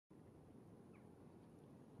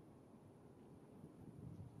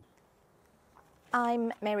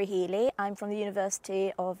I'm Mary Healy. I'm from the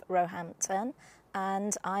University of Roehampton,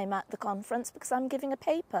 and I'm at the conference because I'm giving a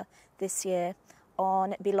paper this year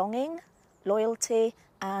on belonging, loyalty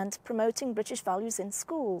and promoting British values in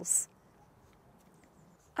schools.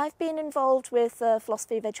 I've been involved with the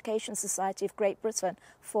Philosophy of Education Society of Great Britain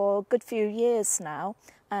for a good few years now,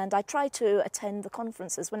 and I try to attend the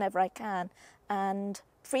conferences whenever I can, and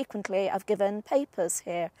frequently I've given papers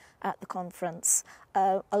here at the conference.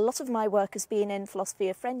 A lot of my work has been in philosophy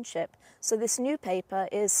of friendship, so this new paper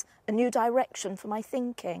is a new direction for my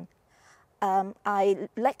thinking. I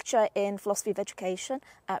lecture in philosophy of education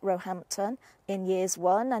at Roehampton in years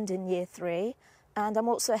 1 and in year 3, and I'm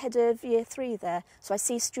also head of year 3 there, so I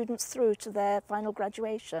see students through to their final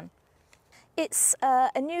graduation. It's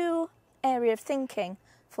a new area of thinking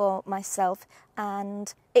for myself,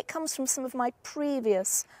 and it comes from some of my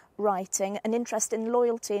previous writing, an interest in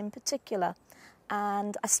loyalty in particular.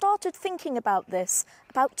 And I started thinking about this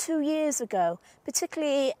about 2 years ago,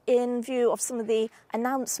 particularly in view of some of the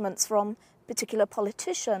announcements from particular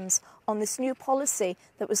politicians on this new policy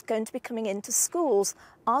that was going to be coming into schools,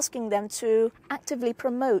 asking them to actively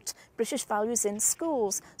promote British values in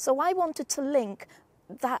schools. So I wanted to link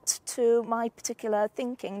that to my particular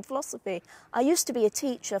thinking and philosophy. I used to be a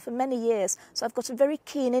teacher for many years, so I've got a very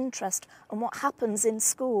keen interest in what happens in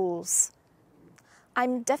schools.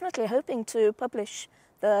 I'm definitely hoping to publish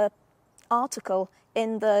the article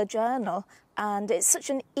in the journal, and it's such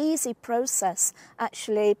an easy process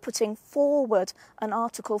actually putting forward an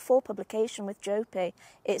article for publication with JOPE.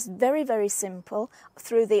 It's very, very simple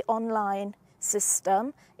through the online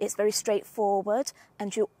system. It's very straightforward,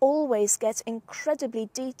 and you always get incredibly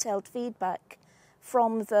detailed feedback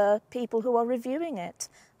from the people who are reviewing it.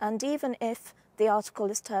 And even if the article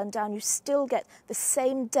is turned down, you still get the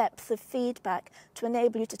same depth of feedback to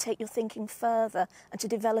enable you to take your thinking further and to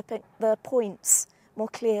develop the points more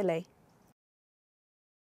clearly.